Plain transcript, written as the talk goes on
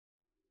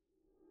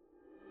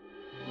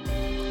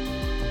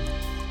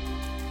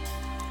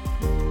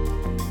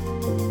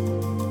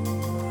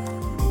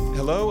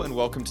Hello and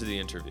welcome to the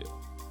interview.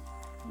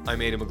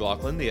 I'm Aidan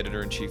McLaughlin, the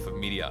editor-in-chief of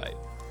Mediaite.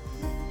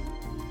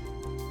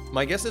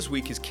 My guest this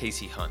week is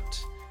Kasie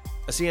Hunt,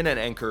 a CNN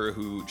anchor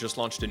who just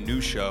launched a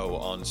new show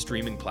on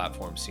streaming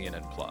platform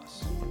CNN+.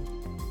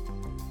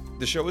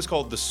 The show is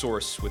called The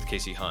Source with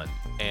Kasie Hunt,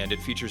 and it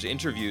features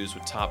interviews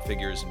with top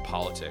figures in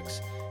politics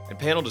and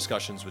panel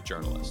discussions with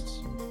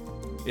journalists.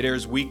 It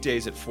airs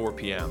weekdays at 4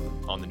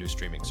 p.m. on the new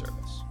streaming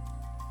service.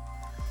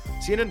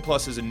 CNN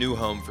Plus is a new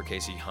home for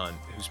Kasie Hunt,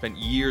 who spent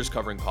years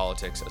covering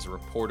politics as a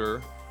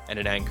reporter and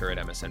an anchor at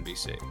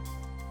MSNBC.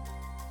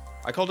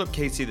 I called up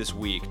Kasie this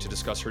week to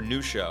discuss her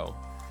new show,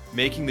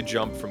 making the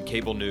jump from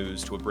cable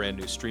news to a brand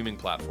new streaming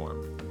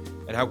platform,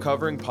 and how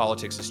covering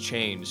politics has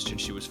changed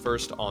since she was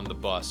first on the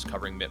bus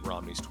covering Mitt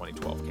Romney's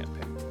 2012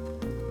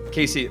 campaign.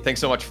 Kasie, thanks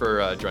so much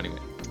for joining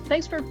me.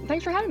 Thanks for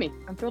having me.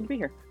 I'm thrilled to be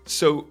here.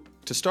 So,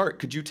 to start,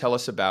 could you tell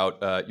us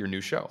about your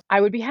new show? I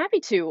would be happy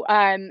to.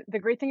 The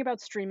great thing about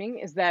streaming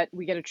is that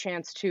we get a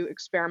chance to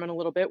experiment a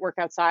little bit, work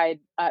outside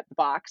the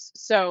box.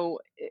 So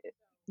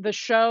the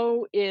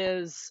show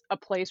is a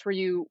place where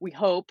we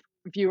hope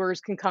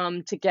viewers can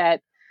come to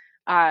get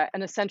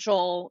an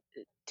essential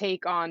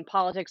take on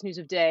politics, news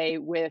of day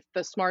with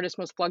the smartest,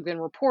 most plugged in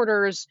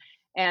reporters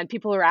and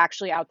people who are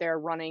actually out there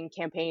running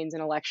campaigns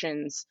and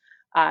elections,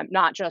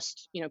 not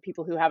just,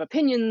 people who have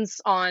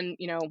opinions on,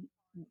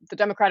 the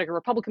Democratic or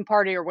Republican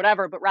Party or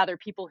whatever, but rather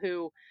people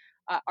who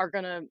are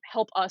going to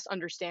help us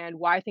understand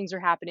why things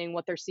are happening,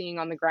 what they're seeing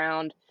on the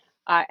ground,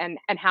 and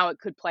how it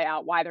could play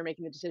out, why they're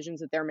making the decisions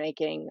that they're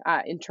making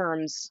in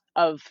terms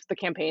of the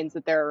campaigns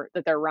that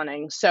they're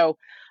running. So,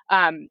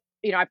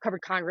 I've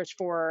covered Congress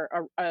for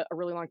a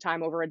really long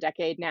time, over a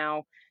decade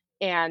now,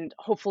 and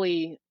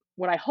hopefully,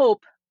 what I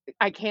hope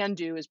I can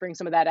do is bring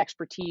some of that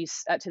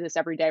expertise to this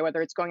every day,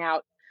 whether it's going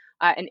out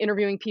and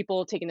interviewing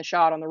people, taking the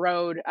shot on the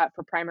road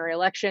for primary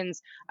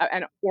elections,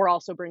 or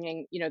also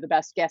bringing, the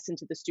best guests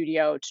into the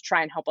studio to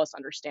try and help us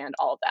understand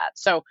all of that.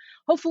 So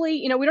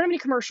hopefully, we don't have any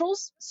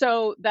commercials.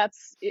 So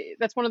that's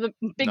one of the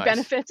big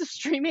benefits of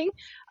streaming.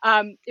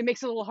 It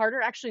makes it a little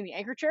harder actually in the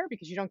anchor chair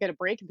because you don't get a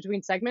break in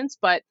between segments,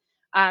 but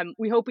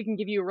we hope we can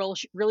give you a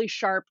really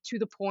sharp, to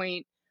the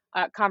point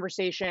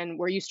conversation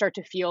where you start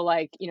to feel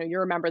like,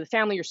 you're a member of the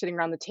family, you're sitting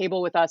around the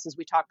table with us as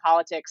we talk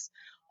politics,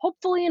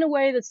 hopefully in a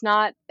way that's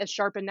not as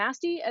sharp and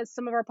nasty as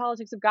some of our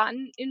politics have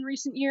gotten in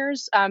recent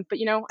years. But,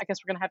 I guess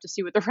we're going to have to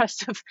see what the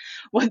rest of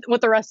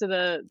what the rest of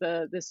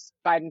this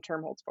Biden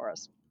term holds for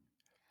us.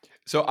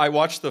 So I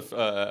watched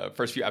the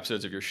first few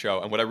episodes of your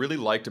show, and what I really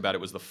liked about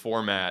it was the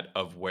format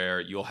of where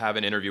you'll have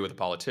an interview with a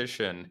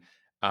politician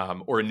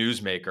or a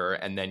newsmaker,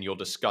 and then you'll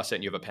discuss it,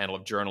 and you have a panel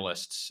of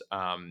journalists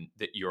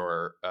that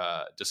you're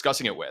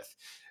discussing it with.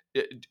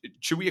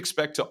 Should we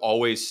expect to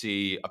always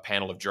see a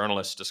panel of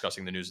journalists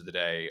discussing the news of the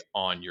day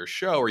on your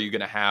show? Or are you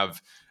going to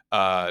have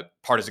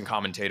partisan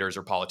commentators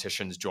or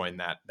politicians join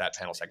that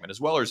panel segment as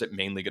well? Or is it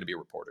mainly going to be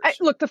reporters?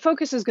 Look, the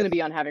focus is going to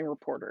be on having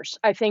reporters.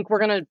 I think we're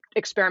going to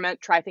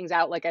experiment, try things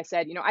out. Like I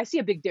said, I see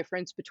a big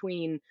difference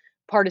between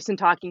partisan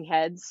talking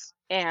heads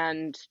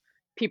and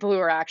people who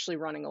are actually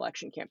running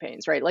election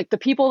campaigns, right? Like the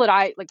people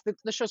that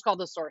the show's called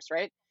The Source,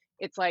 right?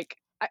 It's like,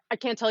 I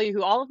can't tell you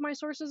who all of my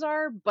sources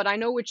are, but I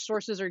know which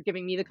sources are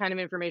giving me the kind of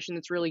information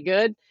that's really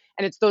good.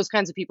 And it's those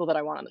kinds of people that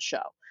I want on the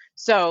show.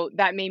 So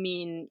that may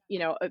mean,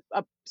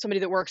 somebody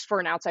that works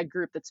for an outside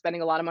group that's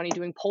spending a lot of money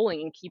doing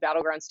polling in key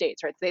battleground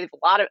states, right? They have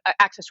a lot of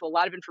access to a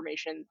lot of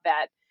information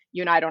that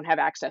you and I don't have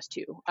access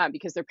to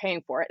because they're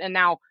paying for it. And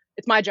now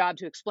it's my job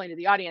to explain to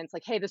the audience,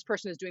 like, hey, this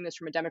person is doing this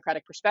from a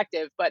Democratic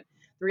perspective. But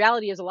the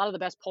reality is a lot of the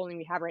best polling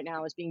we have right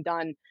now is being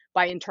done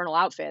by internal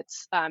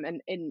outfits.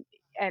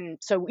 And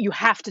so you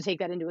have to take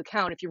that into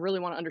account if you really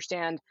want to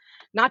understand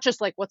not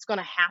just like what's going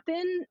to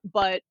happen,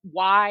 but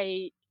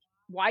why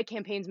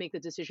campaigns make the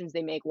decisions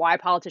they make, why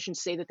politicians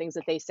say the things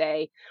that they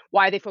say,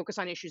 why they focus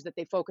on issues that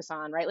they focus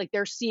on, right? Like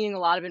they're seeing a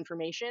lot of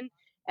information.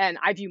 And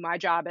I view my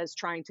job as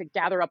trying to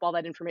gather up all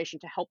that information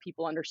to help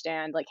people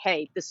understand, like,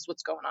 hey, this is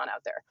what's going on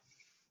out there.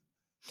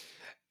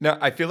 Now,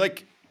 I feel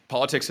like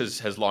politics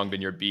has long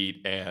been your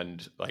beat,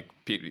 and like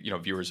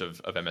viewers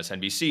of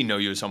MSNBC know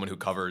you as someone who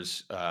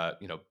covers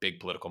big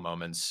political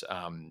moments,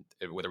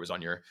 whether it was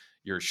on your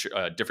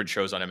different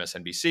shows on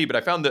MSNBC. But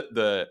I found that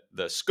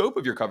the scope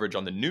of your coverage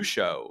on the new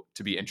show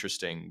to be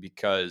interesting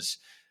because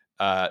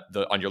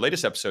on your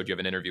latest episode you have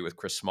an interview with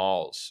Chris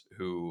Smalls,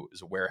 who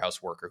is a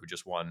warehouse worker who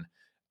just won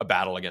a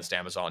battle against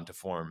Amazon to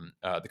form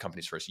the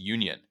company's first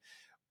union.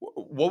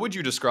 What would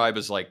you describe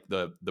as like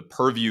the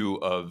purview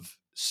of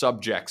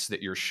subjects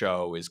that your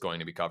show is going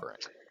to be covering?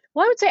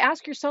 Well, I would say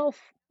ask yourself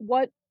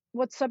what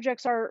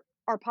subjects our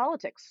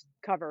politics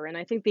cover. And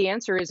I think the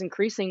answer is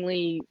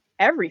increasingly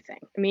everything.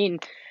 I mean,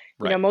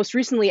 right. Most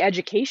recently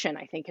education,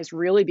 I think, has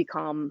really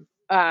become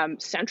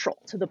central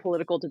to the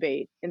political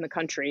debate in the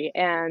country.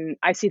 And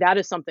I see that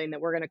as something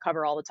that we're going to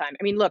cover all the time.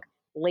 I mean, look,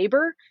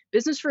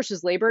 business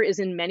versus labor is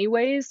in many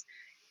ways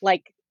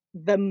like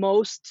the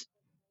most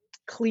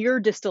clear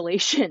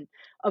distillation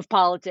of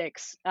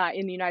politics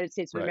in the United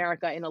States of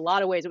America in a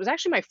lot of ways. It was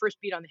actually my first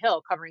beat on the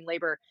Hill covering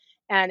labor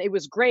And it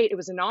was great. It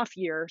was an off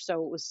year,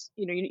 so it was,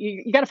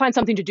 you got to find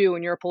something to do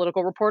when you're a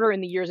political reporter in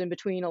the years in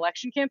between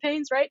election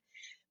campaigns, right?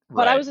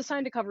 But I Right. was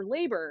assigned to cover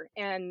labor,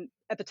 and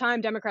at the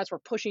time, Democrats were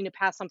pushing to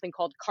pass something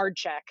called card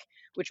check,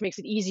 which makes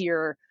it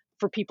easier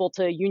for people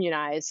to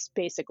unionize,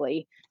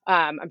 basically.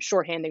 I'm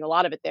shorthanding a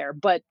lot of it there,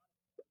 but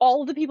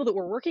all of the people that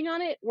were working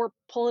on it were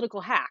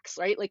political hacks,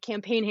 right? Like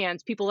campaign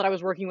hands, people that I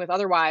was working with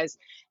otherwise,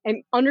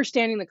 and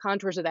understanding the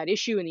contours of that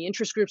issue and the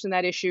interest groups in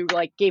that issue,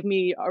 like gave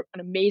me an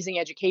amazing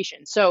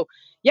education. So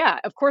yeah,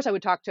 of course I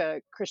would talk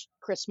to Chris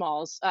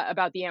Smalls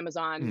about the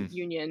Amazon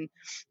Mhm.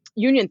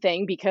 union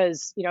thing,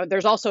 because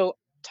there's also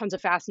tons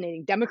of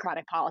fascinating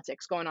democratic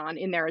politics going on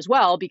in there as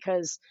well,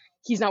 because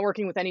he's not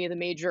working with any of the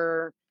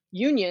major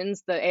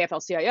unions, the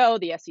AFL-CIO,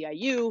 the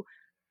SEIU.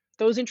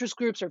 Those interest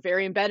groups are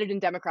very embedded in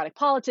democratic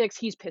politics.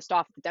 He's pissed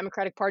off at the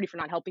Democratic Party for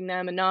not helping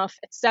them enough,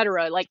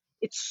 etc. Like,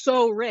 it's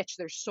so rich.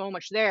 There's so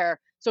much there.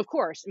 So of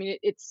course, I mean,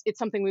 it's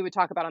something we would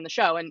talk about on the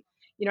show. And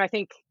I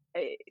think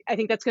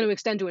that's going to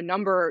extend to a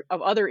number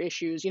of other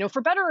issues,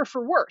 for better or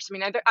for worse. I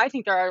mean, I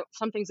think there are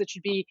some things that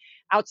should be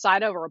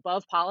outside of or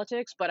above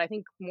politics, but I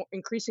think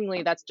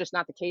increasingly that's just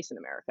not the case in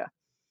America.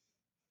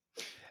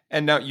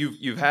 And now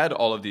you've had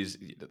all of these,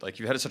 like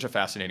you've had such a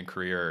fascinating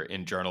career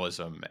in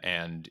journalism,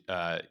 and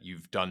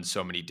you've done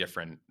so many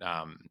different.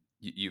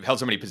 You've held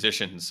so many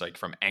positions, like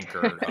from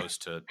anchor,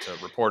 host to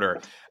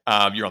reporter.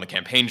 You're on the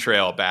campaign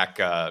trail back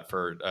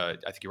for I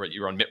think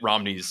you were on Mitt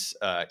Romney's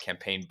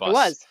campaign It bus,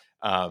 was.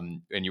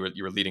 and you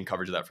were leading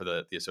coverage of that for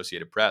the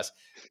Associated Press.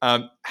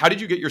 How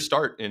did you get your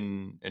start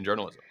in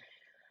journalism?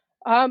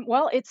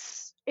 Well,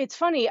 it's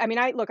funny. I mean,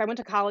 I went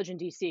to college in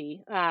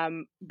DC,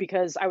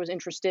 because I was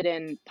interested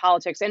in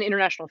politics and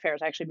international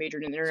affairs. I actually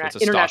majored in So it's a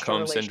international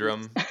Stockholm relations.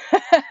 syndrome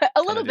A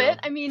kind little of bit. deal.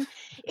 I mean,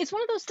 it's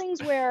one of those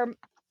things where,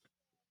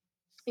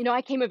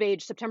 I came of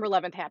age. September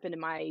 11th happened in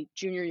my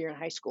junior year in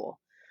high school,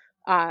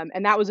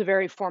 and that was a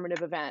very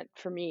formative event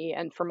for me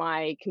and for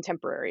my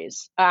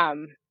contemporaries.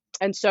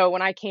 And so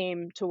when I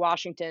came to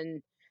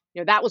Washington,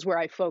 that was where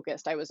I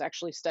focused. I was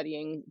actually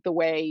studying the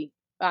way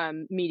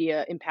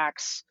media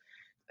impacts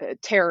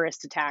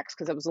terrorist attacks,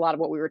 because that was a lot of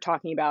what we were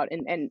talking about,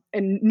 and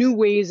new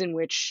ways in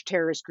which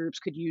terrorist groups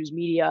could use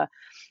media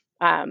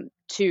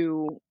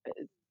to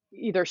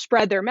either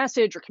spread their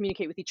message or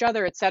communicate with each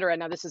other, et cetera.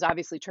 Now, this has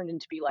obviously turned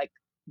into be like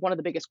one of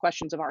the biggest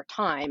questions of our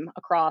time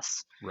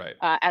across, Right.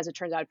 as it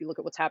turns out, if you look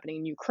at what's happening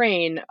in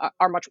Ukraine,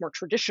 are much more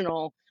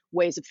traditional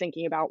ways of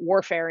thinking about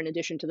warfare, in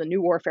addition to the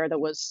new warfare that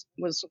was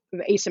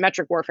the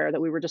asymmetric warfare that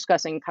we were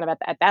discussing kind of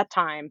at that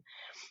time.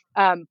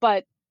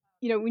 But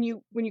when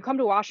you come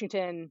to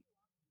Washington,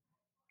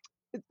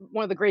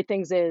 one of the great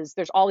things is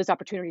there's all these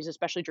opportunities,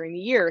 especially during the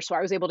year. So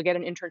I was able to get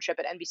an internship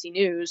at NBC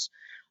News,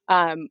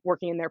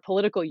 working in their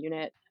political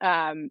unit,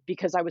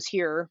 because I was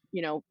here,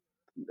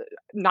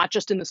 not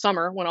just in the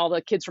summer when all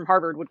the kids from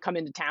Harvard would come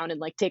into town and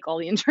like take all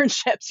the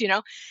internships.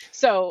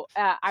 So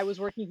I was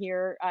working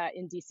here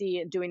in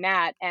DC and doing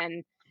that.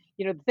 And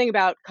the thing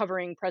about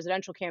covering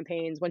presidential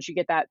campaigns, once you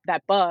get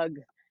that bug,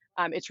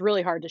 it's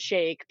really hard to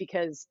shake,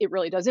 because it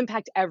really does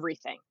impact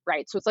everything,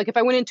 right? So it's like, if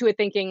I went into it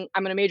thinking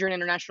I'm going to major in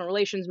international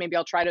relations, maybe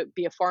I'll try to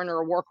be a foreign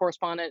or a war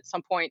correspondent at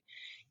some point.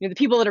 The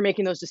people that are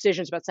making those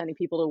decisions about sending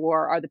people to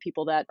war are the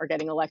people that are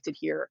getting elected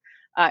here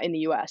in the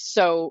U.S.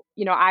 So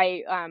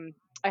I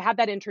had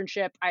that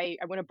internship. I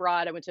went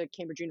abroad. I went to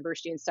Cambridge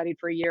University and studied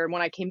for a year. And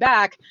when I came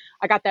back,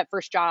 I got that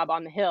first job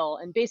on the Hill.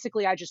 And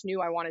basically, I just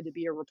knew I wanted to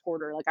be a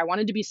reporter. Like, I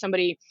wanted to be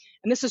somebody,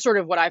 and this is sort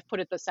of what I've put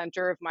at the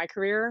center of my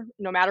career,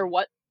 no matter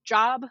what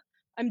job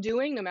I'm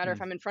doing, no matter if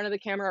Mm. I'm in front of the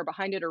camera or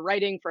behind it or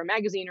writing for a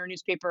magazine or a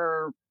newspaper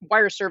or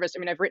wire service. I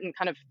mean, I've written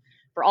kind of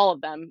for all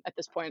of them at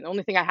this point. The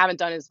only thing I haven't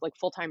done is like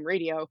full-time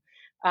radio.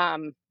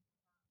 Um,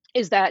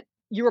 is that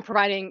you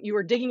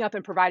were digging up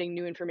and providing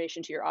new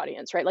information to your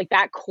audience, right? Like,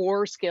 that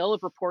core skill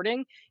of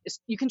reporting is,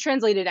 you can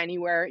translate it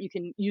anywhere, you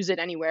can use it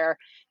anywhere.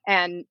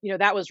 And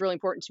that was really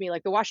important to me.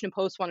 Like, the Washington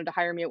Post wanted to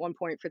hire me at one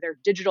point for their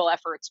digital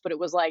efforts, but it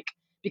was like,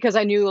 because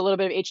I knew a little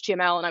bit of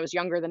HTML and I was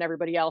younger than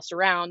everybody else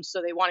around,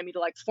 so they wanted me to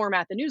like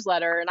format the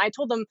newsletter. And I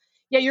told them,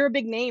 yeah, you're a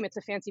big name, it's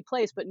a fancy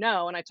place, but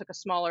no. And I took a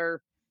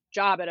smaller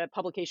job at a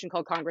publication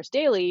called Congress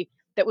Daily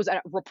that was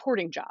a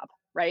reporting job,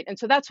 right? And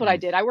so that's what I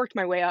Mm. did. I worked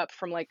my way up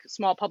from like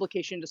small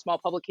publication to small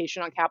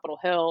publication on Capitol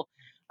Hill,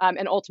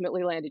 and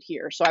ultimately landed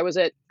here. So I was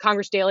at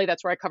Congress Daily.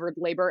 That's where I covered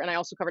labor, and I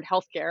also covered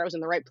healthcare. I was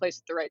in the right place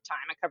at the right time.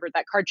 I covered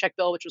that card check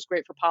bill, which was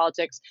great for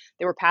politics.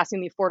 They were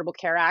passing the Affordable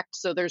Care Act,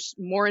 so there's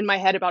more in my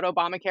head about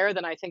Obamacare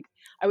than I think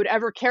I would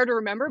ever care to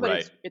remember. But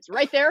Right. it's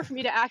right there for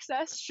me to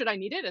access should I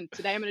need it. And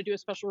today I'm going to do a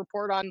special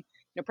report on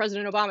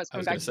President Obama is I coming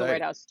was back going to to the White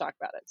say House to talk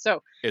about it.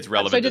 So it's I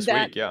relevant did this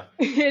that. week. Yeah.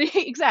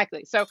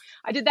 Exactly. So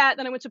I did that.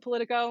 Then I went to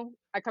Politico.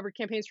 I covered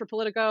campaigns for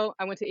Politico.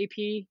 I went to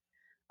AP.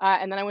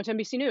 And then I went to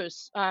NBC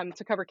News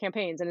to cover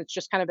campaigns. And it's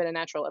just kind of been a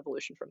natural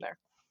evolution from there.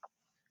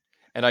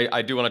 And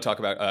I do want to talk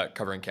about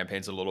covering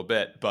campaigns a little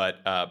bit,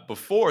 but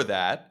before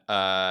that,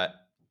 I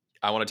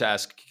wanted to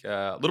ask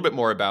a little bit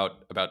more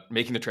about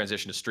making the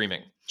transition to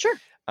streaming. Sure.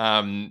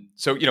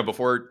 So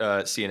before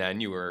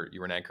CNN, you were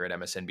an anchor at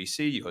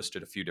MSNBC. You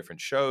hosted a few different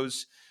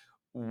shows.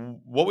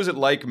 What was it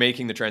like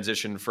making the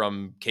transition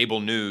from cable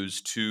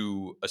news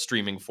to a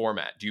streaming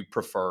format? Do you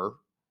prefer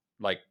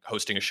like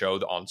hosting a show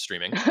on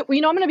streaming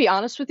Well, I'm gonna be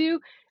honest with you.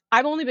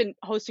 I've only been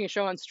hosting a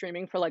show on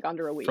streaming for, like,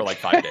 under a for week. like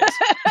 5 days?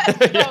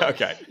 So, Yeah,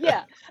 okay.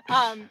 yeah.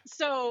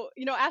 So,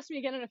 ask me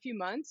again in a few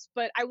months,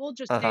 but I will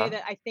just say Uh-huh.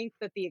 that I think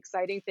that the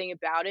exciting thing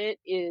about it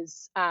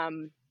is,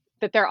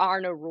 that there are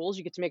no rules.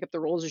 You get to make up the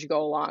rules as you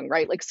go along,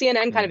 right? Like,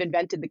 CNN kind of Mm,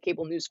 invented the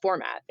cable news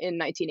format in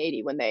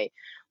 1980 when they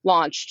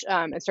launched,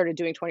 and started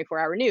doing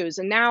 24-hour news,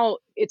 and now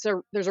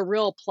there's a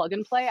real plug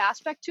and play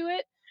aspect to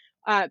it,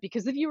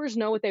 because the viewers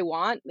know what they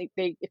want.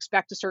 They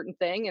expect a certain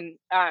thing, and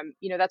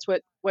that's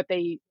what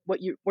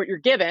you're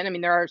given. I mean,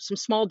 there are some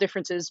small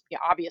differences, yeah,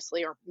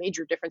 obviously, or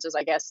major differences,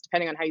 I guess,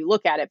 depending on how you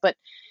look at it. But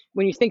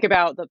when you think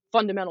about the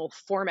fundamental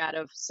format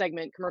of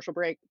segment, commercial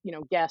break,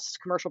 guest,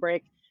 commercial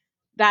break,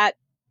 that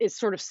is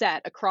sort of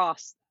set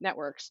across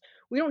networks.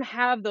 We don't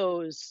have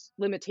those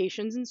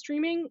limitations in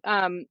streaming,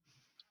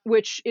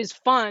 which is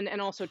fun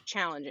and also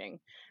challenging.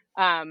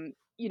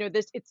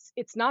 This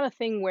it's not a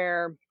thing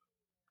where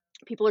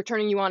people are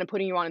turning you on and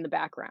putting you on in the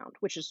background,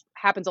 which is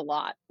happens a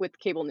lot with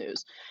cable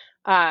news.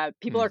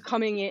 People mm, are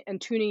coming in and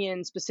tuning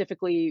in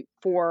specifically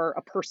for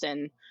a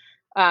person,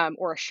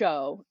 or a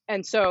show,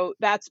 and so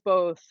that's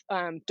both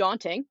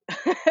daunting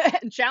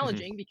and mhm.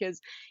 challenging because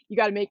you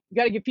got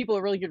to give people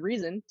a really good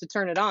reason to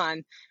turn it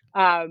on.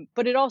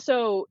 But it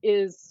also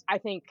is, I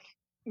think,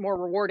 more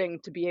rewarding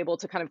to be able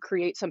to kind of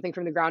create something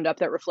from the ground up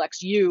that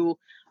reflects you.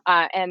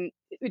 And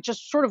it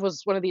just sort of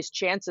was one of these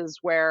chances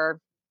where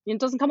it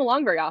doesn't come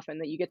along very often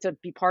that you get to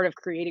be part of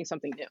creating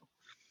something new.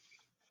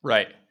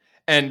 Right.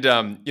 And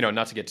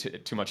not to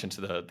get too much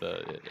into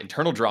the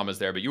internal dramas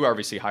there, but you were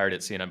obviously hired at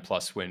CNN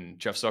Plus when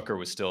Jeff Zucker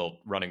was still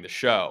running the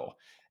show.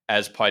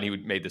 As Pod, he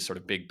made this sort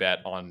of big bet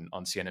on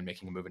CNN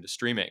making a move into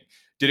streaming.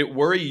 Did it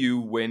worry you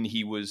when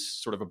he was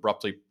sort of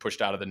abruptly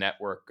pushed out of the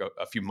network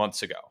a few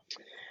months ago?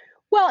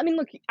 Well, I mean,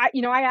 look, I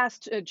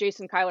asked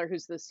Jason Kyler,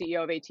 who's the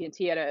CEO of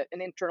AT&T, at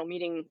an internal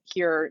meeting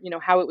here,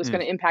 how it was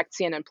going to Mm, impact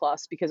CNN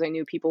Plus because I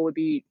knew people would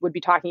be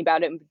talking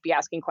about it and would be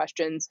asking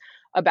questions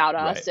about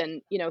right. us,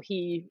 and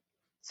he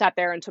sat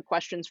there and took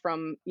questions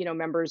from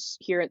members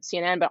here at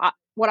CNN. But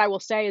what I will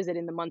say is that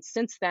in the months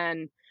since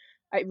then,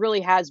 it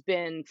really has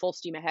been full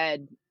steam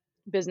ahead,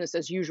 business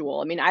as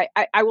usual. I mean,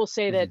 I will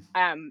say that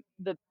Mhm.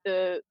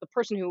 the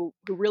person who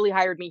really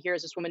hired me here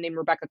is this woman named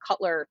Rebecca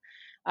Cutler,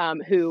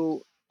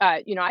 who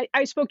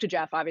I spoke to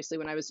Jeff obviously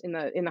when I was in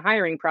the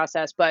hiring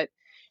process, but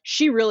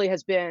she really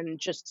has been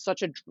just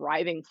such a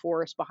driving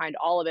force behind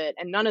all of it,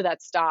 and none of that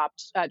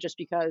stopped just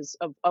because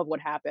of what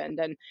happened.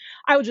 And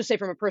I would just say,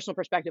 from a personal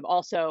perspective,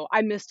 also,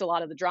 I missed a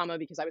lot of the drama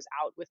because I was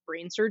out with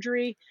brain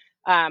surgery.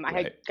 I had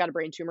Right. got a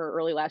brain tumor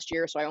early last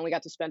year, so I only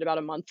got to spend about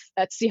a month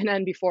at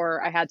CNN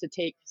before I had to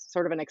take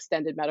sort of an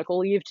extended medical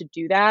leave to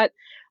do that.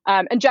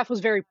 And Jeff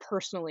was very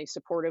personally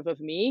supportive of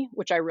me,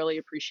 which I really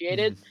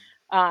appreciated.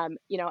 Mhm.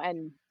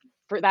 And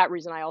for that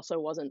reason, I also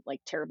wasn't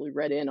like terribly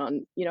read in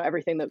on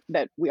everything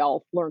that we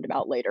all learned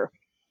about later.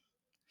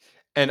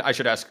 And I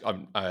should ask, how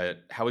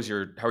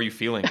are you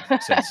feeling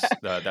since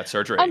that I'm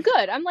surgery?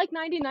 good. I'm like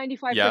 90, Yeah.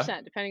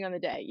 95% depending on the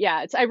day.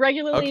 Yeah, it's I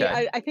regularly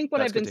Okay. I think what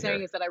That's I've good been to saying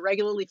hear. is that I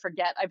regularly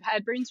forget I've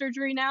had brain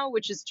surgery now,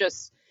 which is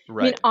just,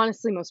 I mean, Right.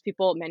 honestly,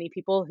 many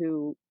people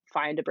who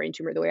find a brain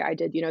tumor the way I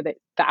did, that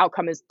the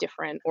outcome is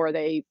different, or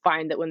they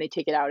find that when they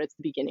take it out, it's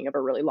the beginning of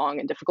a really long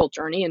and difficult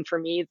journey. And for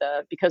me,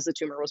 because the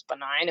tumor was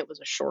benign, it was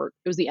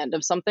the end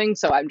of something.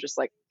 So I'm just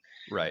like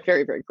Right.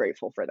 very, very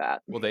grateful for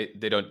that. Well,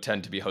 they don't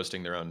tend to be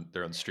hosting their own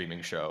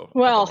streaming show a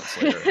couple Well, months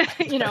later,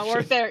 I or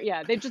imagine. if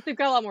yeah, they've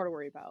got a lot more to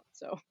worry about.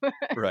 So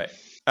Right.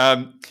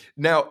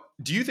 Now,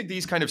 do you think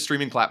these kind of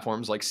streaming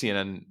platforms like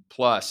CNN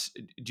Plus,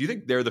 do you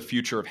think they're the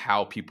future of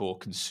how people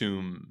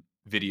consume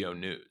video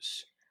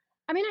news?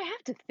 I mean, I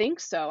have to think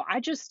so. I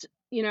just,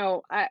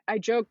 I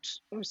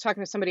joked, I was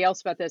talking to somebody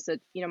else about this, that,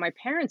 my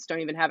parents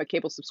don't even have a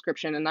cable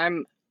subscription,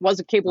 and was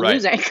a cable Right.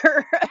 news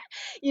anchor,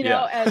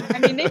 Yeah. and I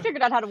mean, they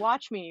figured out how to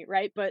watch me,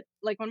 right? But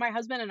like when my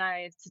husband and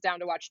I sit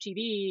down to watch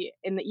TV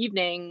in the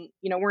evening,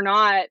 we're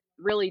not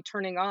really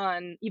turning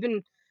on,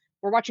 even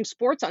we're watching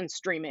sports on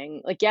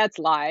streaming. Like, yeah, it's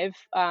live.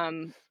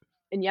 And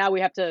yeah, we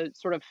have to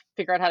sort of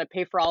figure out how to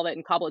pay for all of it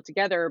and cobble it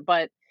together,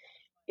 but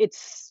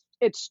it's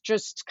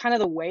just kind of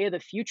the way of the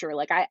future.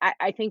 Like,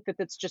 I think that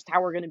that's just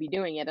how we're going to be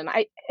doing it. And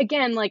I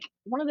again, like,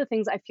 one of the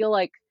things I feel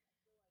like,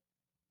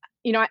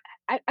 you know,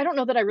 I I don't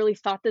know that I really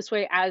thought this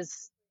way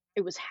as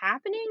it was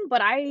happening,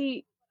 but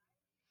I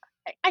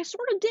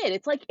sort of did.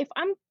 It's like, if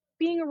I'm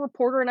being a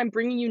reporter and I'm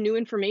bringing you new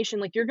information,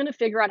 like, you're going to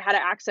figure out how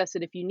to access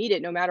it if you need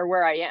it, no matter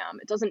where I am.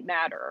 It doesn't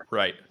matter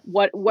Right.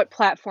 what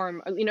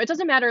platform. It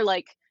doesn't matter,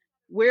 like,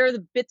 where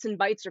the bits and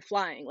bytes are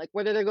flying, like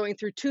whether they're going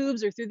through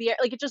tubes or through the air.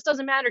 Like, it just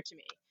doesn't matter to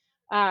me.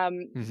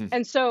 Mhm.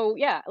 And so,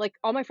 yeah, like,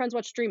 all my friends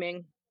watch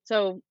streaming,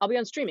 so I'll be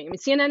on streaming. I mean,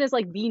 CNN is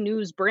like the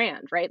news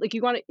brand, right? Like,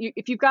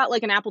 if you've got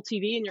like an Apple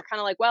TV and you're kind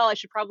of like, well, I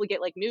should probably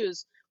get like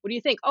news. What do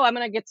you think? Oh, I'm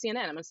gonna get CNN.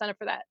 I'm gonna sign up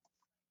for that.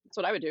 That's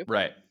what I would do.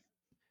 Right.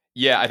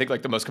 Yeah, I think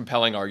like the most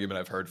compelling argument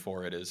I've heard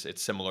for it is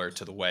it's similar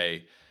to the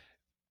way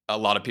a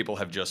lot of people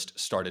have just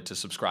started to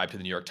subscribe to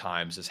the New York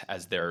Times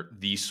as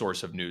the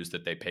source of news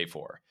that they pay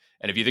for.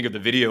 And if you think of the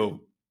video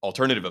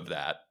alternative of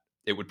that,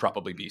 it would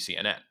probably be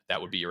CNN.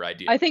 That would be your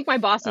idea. I think my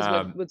bosses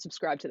Um, would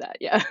subscribe to that.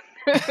 Yeah.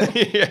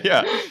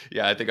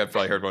 yeah. I think I've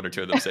probably heard one or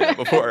two of them say that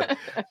before.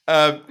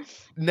 Um,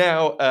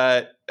 now,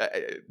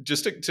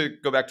 just to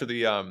go back to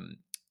the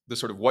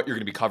sort of what you're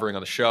going to be covering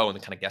on the show and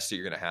the kind of guests that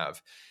you're going to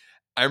have.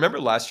 I remember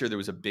last year there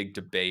was a big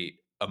debate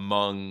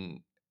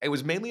it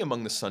was mainly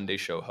among the Sunday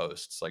show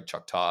hosts like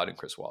Chuck Todd and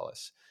Chris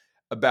Wallace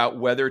about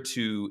whether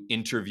to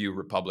interview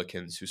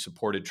Republicans who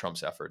supported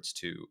Trump's efforts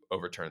to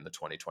overturn the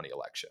 2020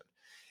 election.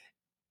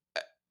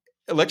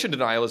 Election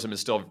denialism is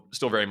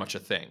still very much a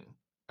thing.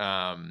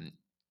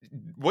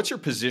 What's your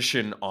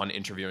position on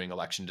interviewing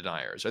election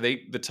deniers? Are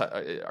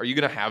are you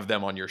going to have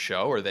them on your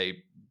show, or are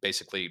they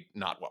basically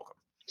not welcome?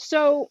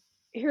 So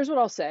here's what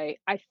I'll say.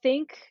 I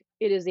think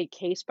it is a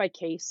case by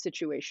case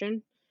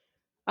situation.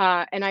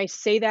 And I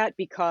say that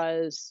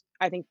because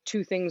I think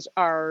two things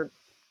are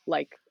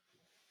like,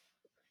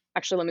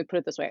 actually, let me put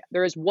it this way.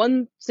 There is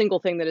one single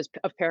thing that is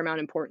of paramount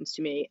importance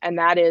to me, and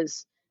that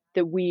is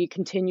that we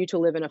continue to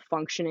live in a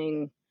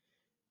functioning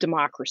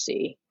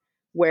democracy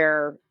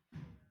where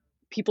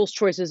people's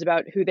choices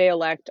about who they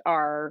elect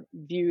are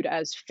viewed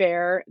as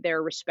fair,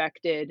 they're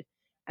respected,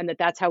 and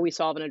that's how we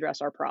solve and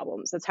address our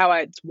problems. It's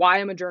why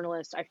I'm a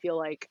journalist. I feel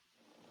like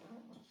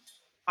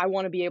I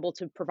want to be able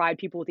to provide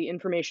people with the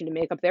information to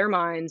make up their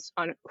minds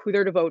on who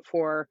they're to vote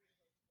for,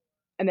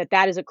 and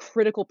that is a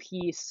critical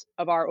piece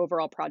of our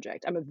overall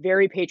project. I'm a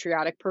very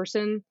patriotic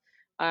person.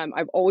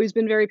 I've always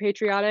been very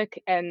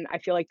patriotic, and I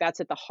feel like that's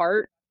at the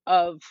heart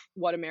of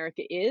what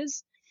America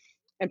is,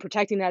 and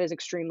protecting that is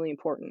extremely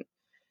important.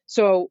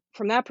 So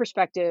from that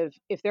perspective,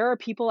 if there are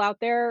people out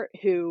there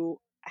who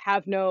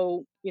have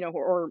no,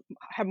 or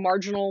have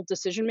marginal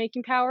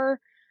decision-making power,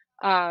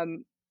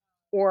 um,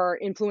 or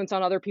influence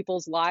on other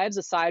people's lives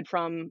aside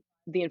from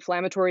the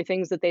inflammatory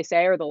things that they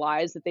say or the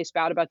lies that they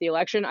spout about the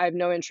election, I have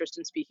no interest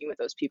in speaking with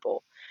those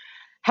people.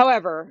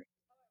 However,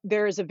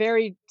 there is a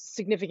very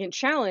significant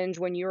challenge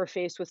when you're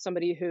faced with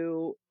somebody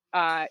who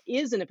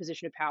is in a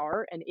position of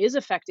power and is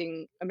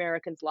affecting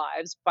Americans'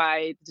 lives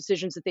by the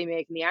decisions that they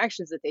make and the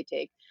actions that they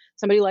take.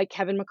 Somebody like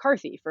Kevin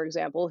McCarthy, for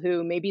example,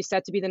 who may be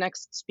set to be the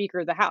next Speaker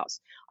of the House.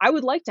 I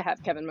would like to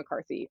have Kevin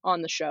McCarthy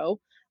on the show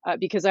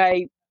because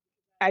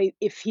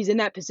if he's in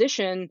that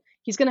position,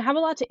 he's going to have a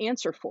lot to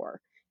answer for.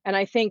 And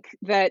I think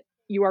that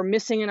you are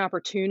missing an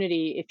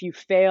opportunity if you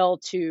fail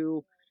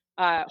to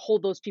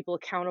hold those people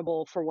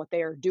accountable for what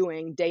they are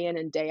doing day in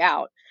and day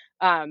out.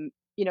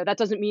 That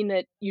doesn't mean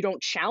that you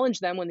don't challenge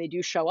them when they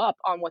do show up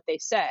on what they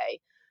say.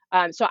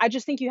 So I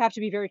just think you have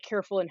to be very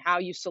careful in how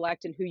you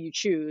select and who you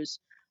choose.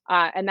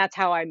 And that's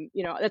how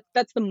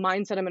that's the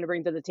mindset I'm going to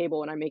bring to the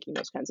table when I'm making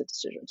those kinds of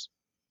decisions.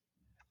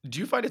 Do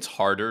you find it's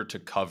harder to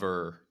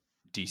cover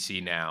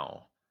DC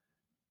now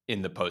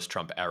in the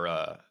post-Trump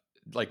era?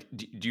 Like,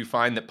 do you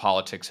find that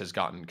politics has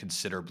gotten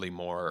considerably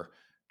more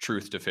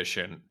truth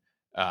deficient,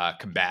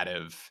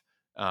 combative,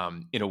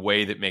 in a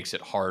way that makes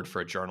it hard for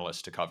a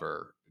journalist to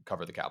cover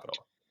the Capitol?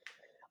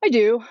 I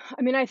do.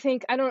 I mean, I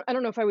think I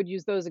don't know if I would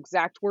use those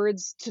exact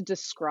words to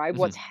describe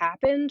what's Mhm.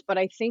 happened, but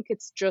I think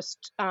it's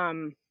just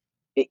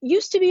it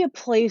used to be a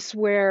place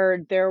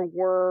where there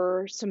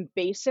were some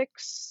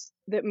basics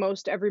that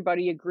most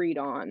everybody agreed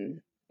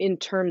on in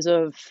terms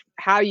of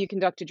how you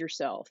conducted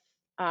yourself,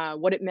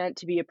 what it meant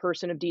to be a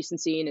person of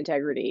decency and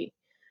integrity,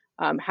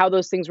 how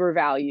those things were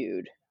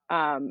valued,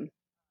 um,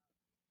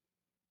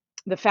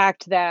 the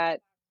fact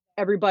that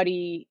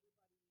everybody,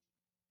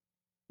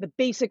 the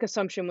basic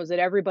assumption was that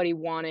everybody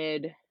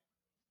wanted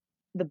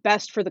the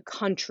best for the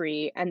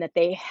country and that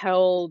they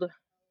held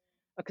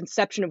a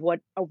conception of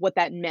what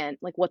that meant,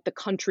 like what the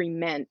country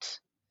meant,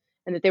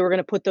 and that they were going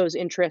to put those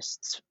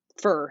interests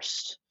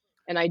first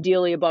and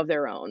ideally above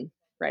their own,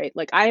 right?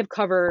 Like I have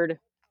covered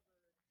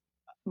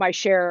my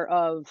share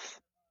of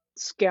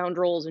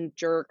scoundrels and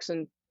jerks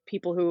and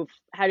people who've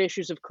had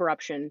issues of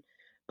corruption,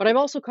 but I've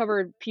also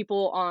covered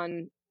people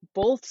on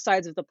both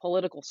sides of the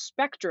political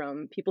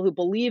spectrum, people who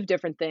believe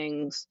different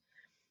things,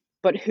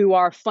 but who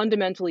are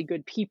fundamentally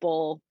good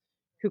people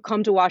who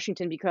come to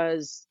Washington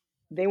because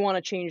they want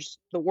to change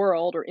the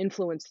world or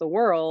influence the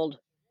world.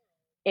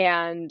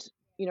 And,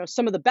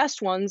 some of the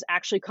best ones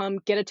actually come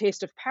get a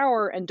taste of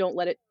power and don't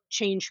let it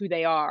change who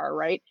they are,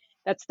 right?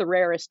 That's the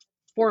rarest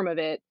form of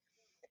it.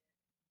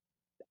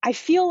 I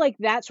feel like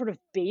that sort of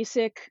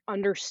basic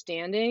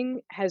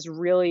understanding has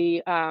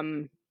really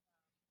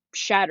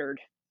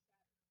shattered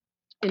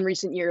in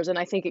recent years. And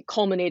I think it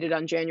culminated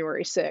on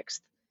January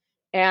 6th.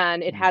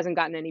 And it Mhm. hasn't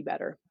gotten any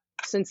better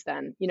since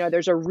then.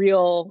 There's a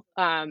real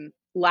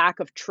lack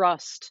of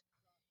trust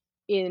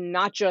in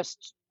not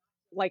just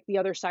like the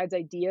other side's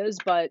ideas,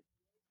 but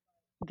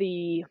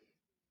the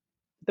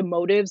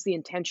motives, the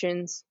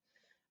intentions,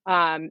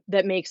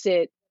 that makes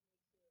it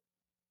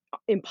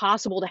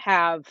impossible to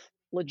have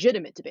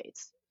legitimate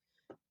debates.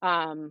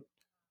 Um,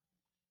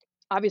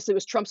 Obviously, it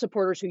was Trump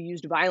supporters who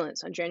used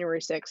violence on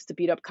January 6th to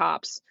beat up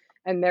cops,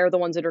 and they're the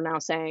ones that are now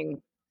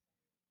saying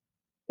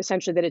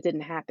essentially that it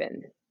didn't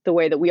happen. the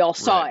way that we all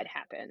saw Right. it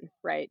happen,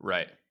 right?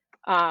 Right.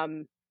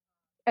 Um,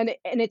 and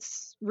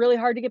it's really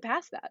hard to get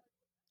past that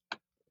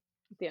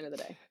at the end of the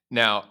day.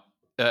 Now,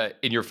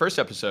 in your first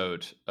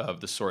episode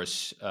of The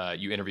Source,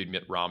 you interviewed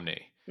Mitt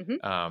Romney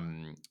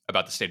Hmm.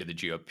 about the state of the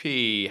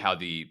GOP, how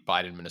the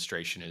Biden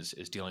administration is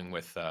dealing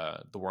with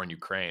the war in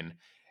Ukraine.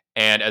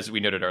 And as we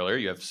noted earlier,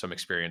 you have some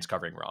experience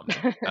covering Romney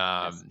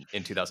Yes.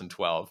 in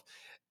 2012.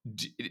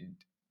 D-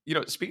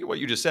 Speaking of what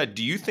you just said,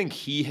 do you think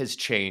he has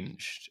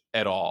changed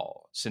at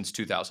all since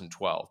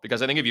 2012?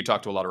 Because I think if you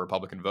talk to a lot of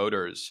Republican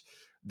voters,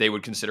 they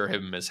would consider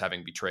him as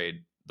having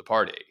betrayed the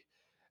party.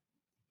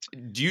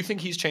 Do you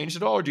think he's changed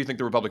at all, or do you think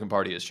the Republican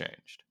Party has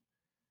changed?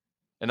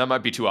 And that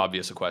might be too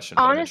obvious a question,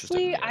 but I'm interested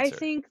in Honestly, the I answer.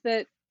 think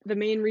that the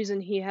main reason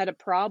he had a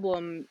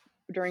problem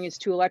during his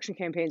two election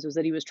campaigns was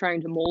that he was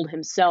trying to mold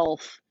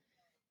himself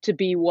to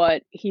be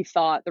what he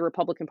thought the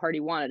Republican Party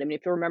wanted. I mean,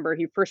 if you remember,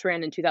 he first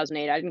ran in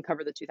 2008. I didn't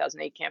cover the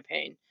 2008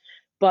 campaign,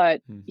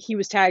 but Hmm. he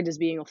was tagged as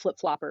being a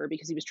flip-flopper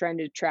because he was trying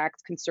to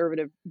attract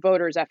conservative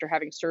voters after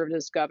having served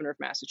as governor of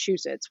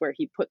Massachusetts, where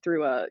he put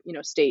through a,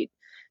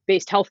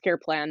 state-based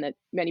healthcare plan that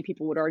many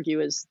people would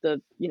argue is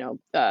the,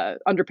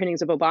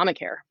 underpinnings of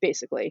Obamacare,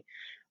 basically.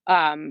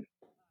 Um,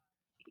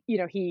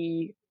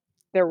 he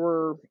there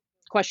were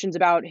questions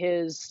about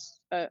his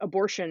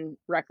abortion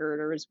record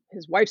or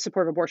his wife's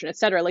support of abortion, et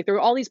cetera. Like there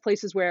were all these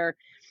places where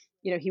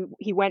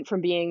he went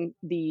from being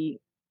the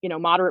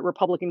moderate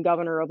Republican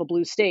governor of a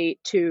blue state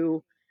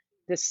to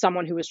this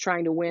someone who was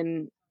trying to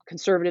win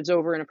conservatives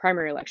over in a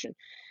primary election.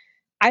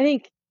 I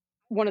think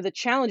one of the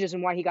challenges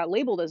and why he got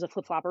labeled as a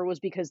flip flopper was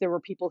because there were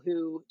people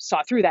who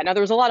saw through that. Now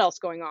there was a lot else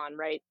going on,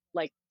 right?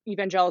 Like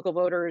evangelical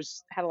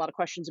voters had a lot of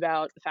questions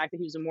about the fact that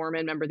he was a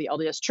Mormon member of the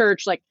LDS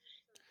Church. Like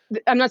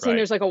I'm not saying Right.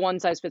 there's like a one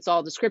size fits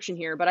all description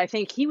here, but I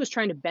think he was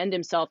trying to bend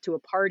himself to a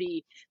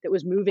party that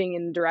was moving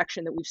in the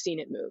direction that we've seen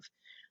it move.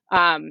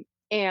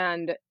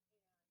 And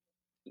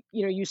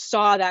you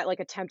saw that like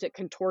attempt at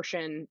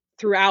contortion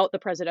throughout the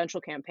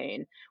presidential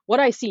campaign. What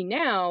I see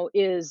now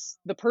is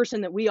the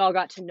person that we all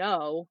got to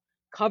know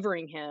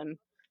covering him,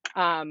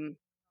 um,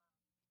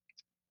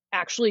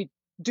 actually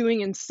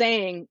doing and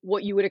saying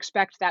what you would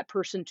expect that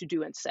person to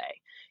do and say.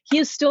 He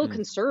is still Hmm.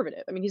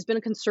 conservative. I mean, he's been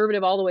a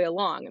conservative all the way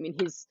along. I mean,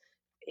 he's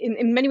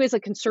in many ways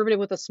like conservative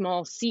with a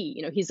small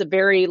c. He's a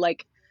very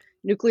like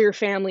nuclear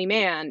family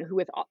man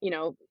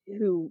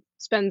who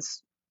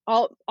spends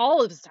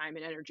all of his time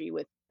and energy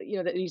with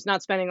that he's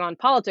not spending on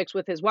politics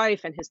with his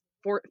wife and his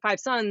five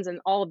sons and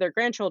all of their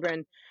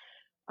grandchildren.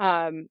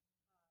 um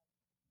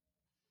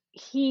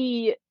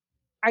he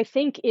I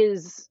think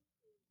is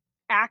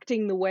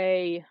acting the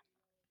way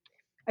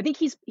I think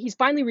he's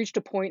finally reached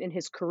a point in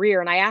his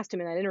career, and I asked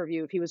him in that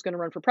interview if he was going to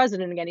run for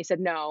president again. He said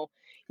no.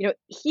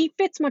 He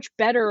fits much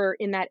better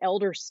in that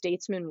elder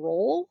statesman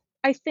role,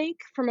 I think,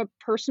 from a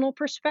personal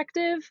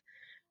perspective,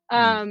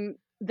 Hmm.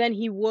 than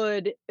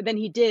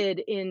he did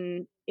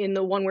in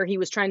the one where he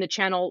was trying to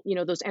channel,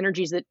 those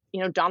energies that,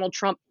 Donald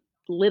Trump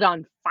lit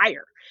on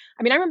fire.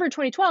 I mean, I remember in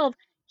 2012,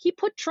 he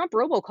put Trump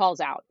robocalls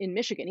out in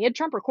Michigan. He had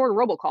Trump record a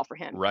robocall for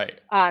him. Right.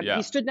 He Yeah.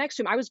 stood next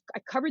to him. I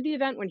covered the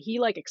event when he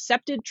like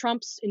accepted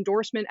Trump's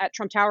endorsement at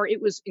Trump Tower.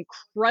 It was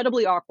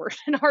incredibly awkward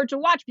and hard to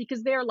watch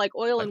because they're like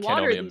oil I and can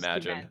water, only these two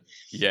men, imagine.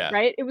 Yeah.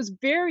 right? It was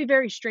very,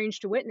 very strange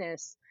to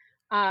witness.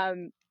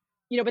 Um,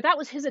 but that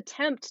was his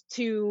attempt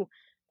to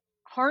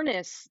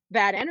harness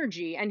that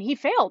energy, and he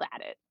failed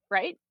at it,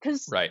 right?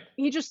 Because Right.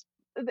 he just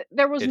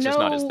there was It's just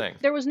not his thing.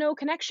 no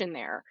connection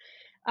there.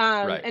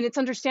 Right. And it's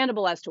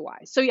understandable as to why.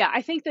 So yeah,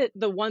 I think that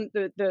the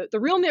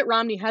real Mitt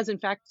Romney has in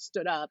fact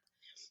stood up.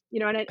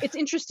 And it's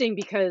interesting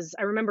because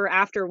I remember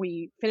after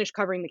we finished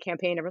covering the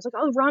campaign, everyone's like,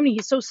 "Oh, Romney,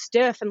 he's so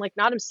stiff and like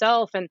not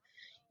himself." And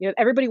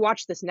everybody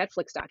watched this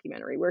Netflix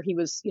documentary where he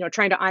was,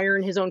 trying to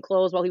iron his own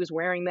clothes while he was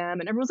wearing them,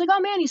 and everyone's like, "Oh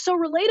man, he's so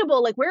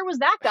relatable. Like, where was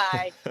that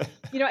guy?"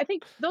 I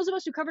think those of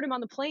us who covered him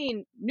on the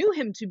plane knew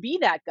him to be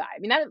that guy. I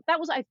mean, that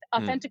was Hmm.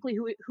 authentically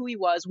who he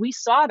was. We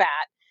saw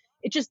that.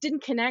 It just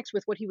didn't connect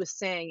with what he was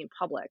saying in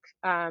public.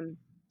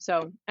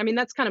 So I mean,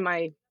 that's kind of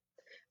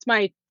it's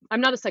my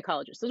I'm not a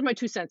psychologist. Those are my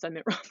 2 cents on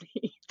Mitt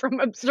Romney from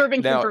observing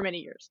him Now, for many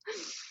years.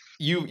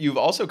 you've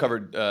also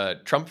covered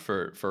Trump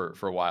for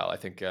a while. I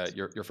think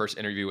your first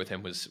interview with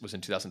him was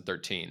in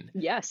 2013,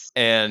 Yes,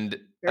 and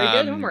very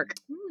good homework.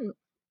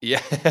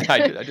 yeah,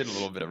 I did a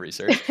little bit of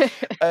research.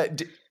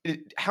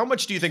 How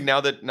much do you think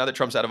now that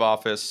Trump's out of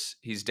office,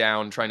 he's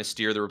down trying to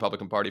steer the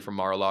Republican Party from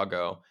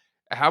Mar-a-Lago?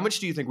 How much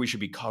do you think we should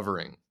be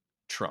covering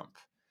Trump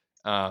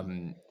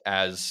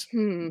as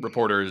Hmm.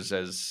 reporters,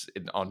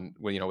 on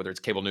whether it's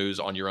cable news,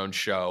 on your own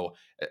show?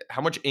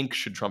 How much ink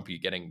should Trump be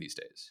getting these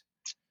days?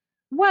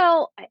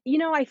 Well,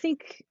 I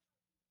think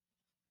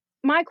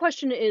my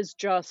question is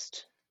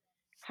just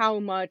how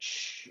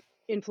much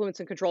influence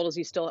and control does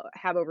he still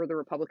have over the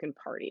Republican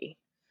Party?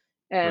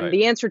 And Right.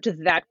 the answer to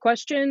that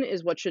question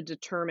is what should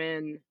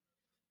determine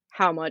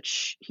how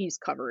much he's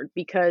covered,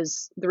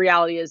 because the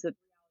reality is that,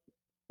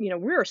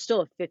 we're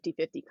still a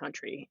 50-50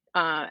 country.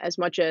 As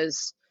much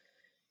as,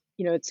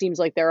 it seems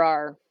like there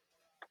are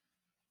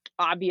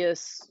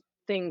obvious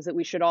things that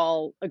we should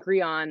all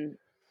agree on,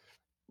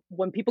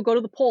 when people go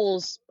to the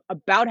polls,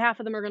 about half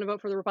of them are going to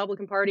vote for the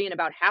Republican Party and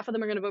about half of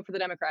them are going to vote for the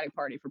Democratic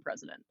Party for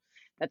president.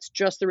 That's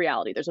just the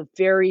reality. There's a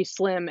very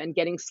slim and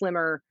getting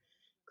slimmer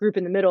group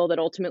in the middle that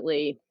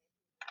ultimately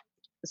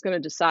is going to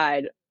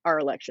decide our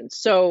elections.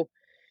 So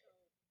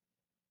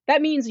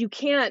that means you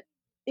can't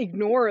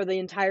ignore the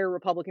entire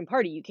Republican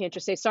Party. You can't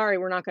just say, sorry,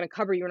 we're not going to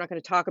cover you. We're not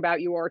going to talk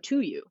about you or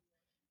to you.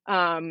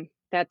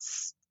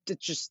 That's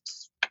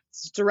just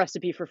it's a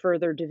recipe for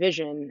further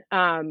division.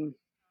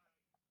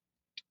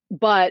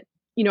 But,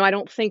 I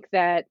don't think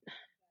I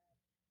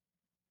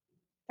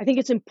think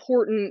it's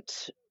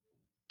important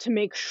to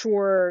make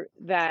sure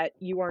that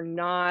you are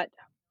not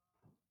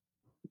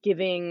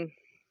giving,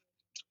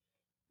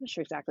 I'm not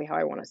sure exactly how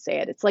I want to say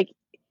it. It's like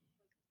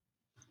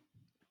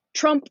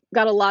Trump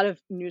got a lot of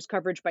news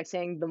coverage by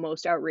saying the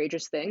most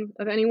outrageous thing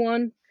of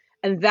anyone.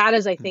 And that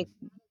is, I think,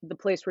 the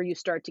place where you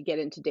start to get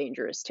into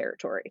dangerous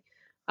territory.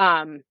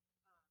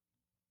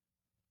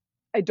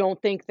 I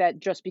don't think that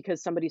just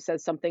because somebody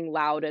says something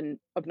loud and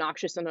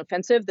obnoxious and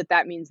offensive,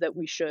 that means that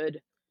we should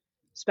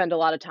spend a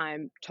lot of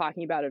time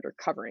talking about it or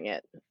covering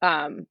it.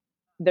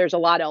 There's a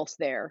lot else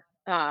there.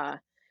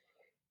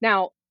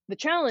 Now, the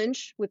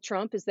challenge with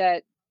Trump is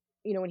that,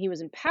 when he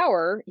was in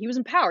power. He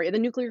had the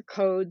nuclear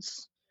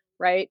codes,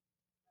 right?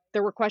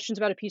 There were questions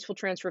about a peaceful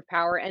transfer of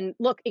power. And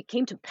look, it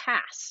came to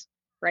pass,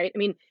 right? I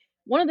mean,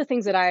 one of the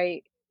things that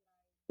I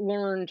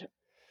learned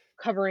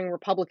covering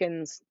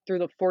Republicans through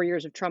the 4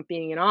 years of Trump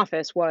being in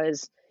office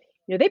was,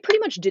 they pretty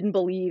much didn't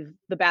believe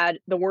the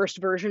worst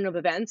version of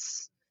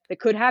events that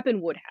could happen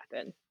would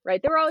happen,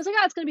 right? They were always like,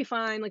 it's going to be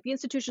fine. Like the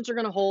institutions are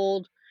going to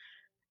hold.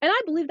 And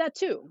I believe that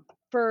too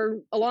for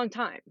a long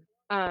time.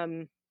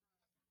 I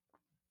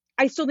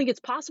still think it's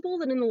possible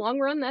that in the long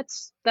run,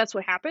 that's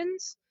what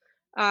happens.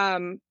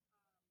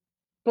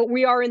 But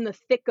we are in the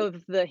thick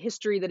of the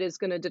history that is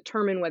going to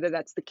determine whether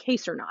that's the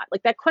case or not.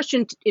 Like that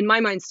question in my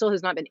mind still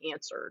has not been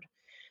answered.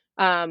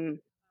 And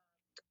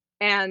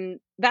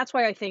that's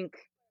why I think,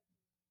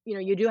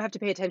 you do have to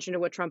pay attention to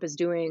what Trump is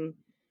doing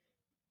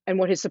and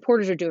what his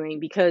supporters are doing,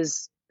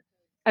 because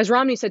as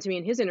Romney said to me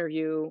in his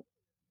interview,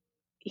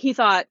 he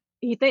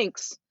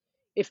thinks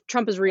if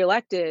Trump is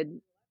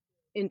reelected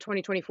in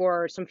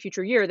 2024 or some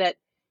future year that,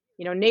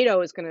 NATO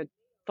is going to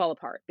fall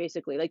apart,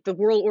 basically. Like the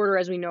world order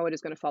as we know it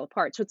is going to fall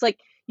apart. So it's like,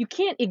 you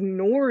can't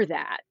ignore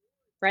that,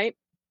 right?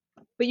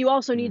 But you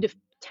also need to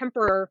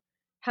temper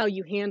how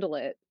you handle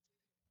it.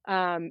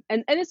 And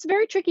it's a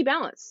very tricky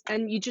balance.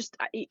 And you just,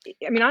 I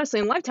mean, honestly,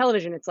 in live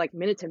television, it's like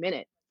minute to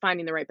minute,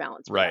 finding the right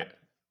balance. Right.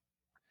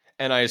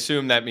 And I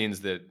assume that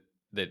means that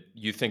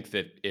you think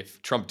that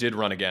if Trump did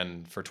run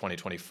again for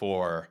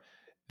 2024,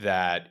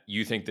 that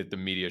you think that the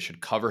media should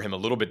cover him a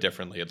little bit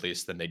differently, at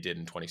least, than they did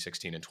in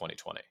 2016 and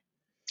 2020.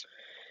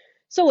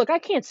 So look, I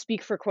can't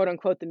speak for quote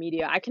unquote the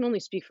media. I can only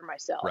speak for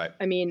myself. Right.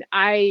 I mean,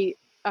 I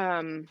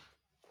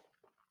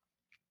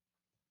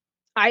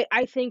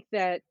think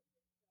that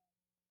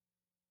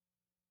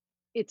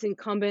it's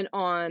incumbent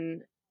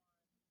on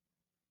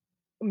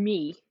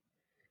me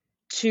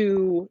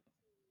to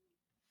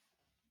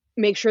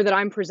make sure that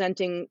I'm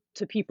presenting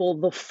to people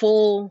the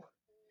full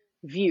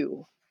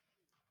view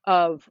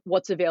of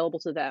what's available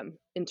to them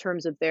in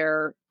terms of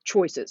their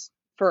choices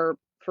for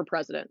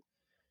president.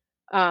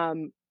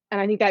 And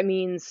I think that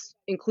means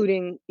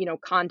including,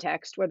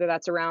 context, whether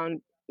that's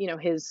around,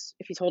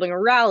 if he's holding a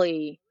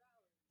rally,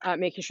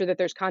 making sure that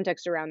there's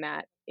context around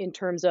that in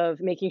terms of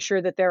making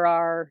sure that there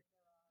are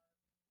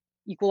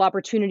equal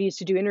opportunities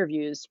to do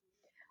interviews.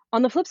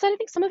 On the flip side, I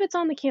think some of it's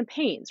on the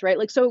campaigns, right?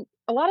 Like, so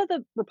a lot of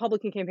the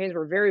Republican campaigns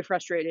were very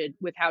frustrated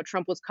with how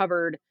Trump was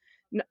covered,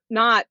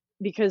 not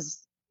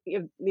because,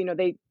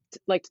 they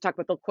like to talk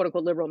about the quote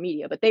unquote liberal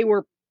media, but they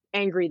were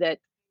angry that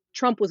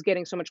Trump was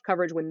getting so much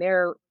coverage when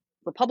their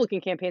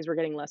Republican campaigns were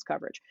getting less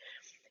coverage.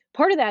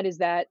 Part of that is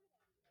that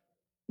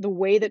the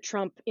way that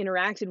Trump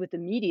interacted with the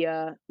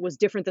media was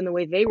different than the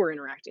way they were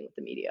interacting with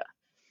the media.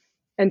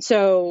 And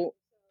so,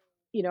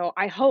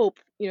 I hope,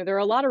 there are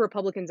a lot of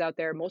Republicans out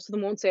there. Most of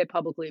them won't say it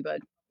publicly,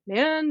 but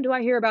man, do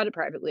I hear about it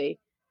privately.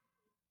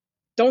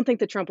 Don't think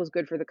that Trump was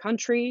good for the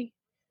country.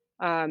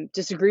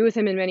 Disagree with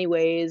him in many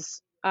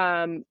ways.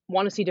 Want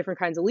to see different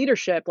kinds of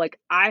leadership. Like,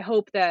 I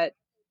hope that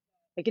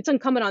it's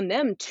incumbent on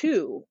them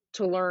too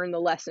to learn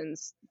the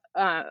lessons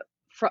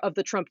of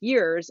the Trump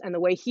years and the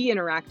way he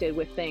interacted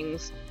with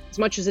things, as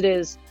much as it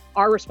is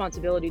our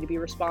responsibility to be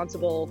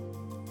responsible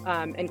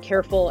and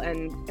careful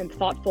and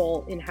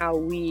thoughtful in how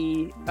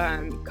we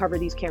cover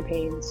these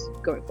campaigns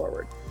going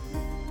forward.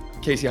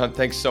 Kasie Hunt,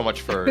 thanks so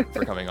much for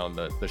coming on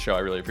the show. I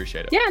really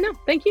appreciate it. Yeah, no,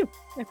 thank you.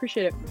 I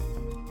appreciate it.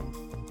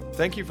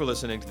 Thank you for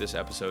listening to this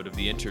episode of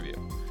The Interview.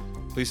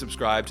 Please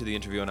subscribe to The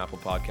Interview on Apple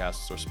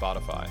Podcasts or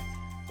Spotify.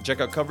 And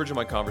check out coverage of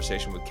my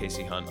conversation with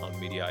Kasie Hunt on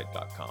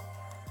Mediaite.com.